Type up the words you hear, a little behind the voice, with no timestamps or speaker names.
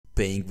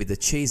Paying with the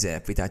Chase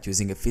app without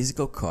using a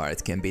physical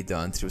card can be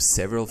done through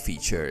several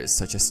features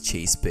such as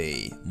Chase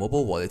Pay,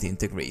 mobile wallet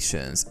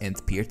integrations,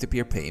 and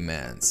peer-to-peer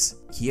payments.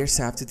 Here's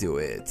how to do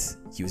it.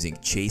 Using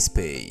Chase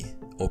Pay.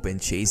 Open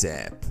Chase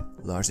app.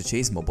 Launch the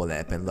Chase mobile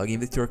app and log in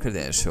with your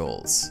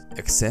credentials.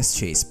 Access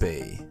Chase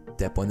Pay.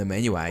 Tap on the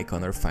menu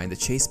icon or find the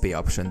Chase Pay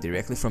option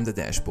directly from the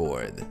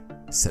dashboard.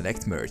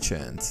 Select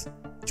Merchant.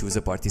 Choose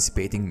a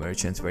participating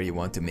merchant where you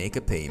want to make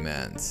a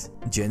payment.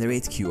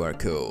 Generate QR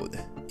code.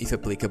 If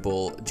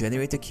applicable,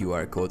 generate a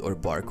QR code or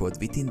barcode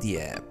within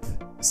the app.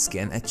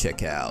 Scan at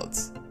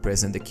checkout.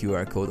 Present the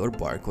QR code or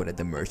barcode at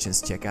the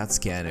merchant's checkout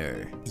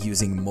scanner.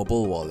 Using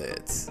mobile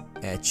wallet.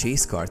 Add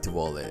Chase card to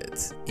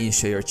wallet.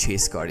 Ensure your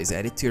Chase card is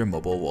added to your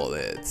mobile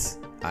wallet.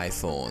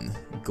 iPhone.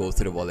 Go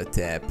to the wallet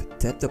tab,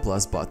 tap the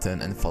plus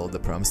button and follow the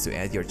prompts to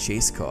add your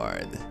Chase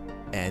card.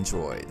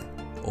 Android.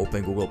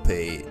 Open Google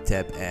Pay,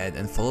 tap Add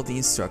and follow the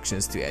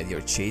instructions to add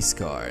your Chase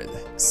card.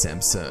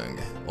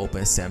 Samsung.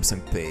 Open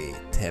Samsung Pay,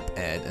 tap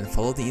Add and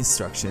follow the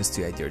instructions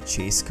to add your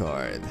Chase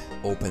card.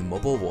 Open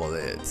Mobile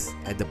Wallet.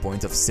 At the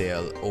point of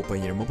sale,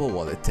 open your mobile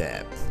wallet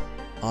tab.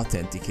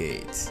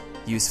 Authenticate.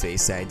 Use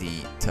Face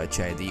ID, Touch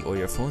ID or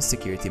your phone's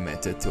security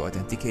method to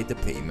authenticate the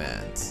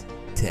payment.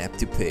 Tap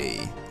to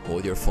pay.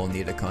 Hold your phone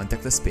near the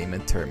contactless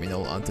payment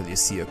terminal until you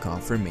see a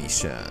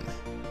confirmation.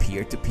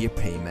 Peer-to-peer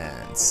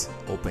payments.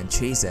 Open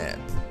Chase app.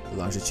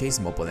 Launch the Chase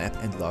mobile app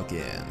and log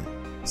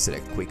in.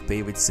 Select Quick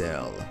Pay with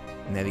Zelle.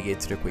 Navigate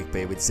to the Quick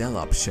Pay with Zelle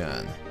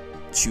option.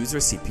 Choose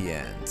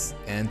recipient.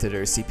 Enter the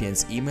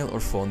recipient's email or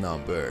phone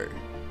number.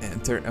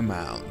 Enter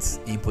amount.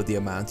 Input the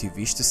amount you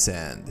wish to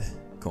send.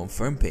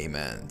 Confirm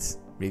payment.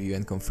 Review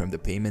and confirm the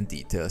payment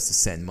details to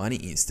send money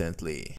instantly.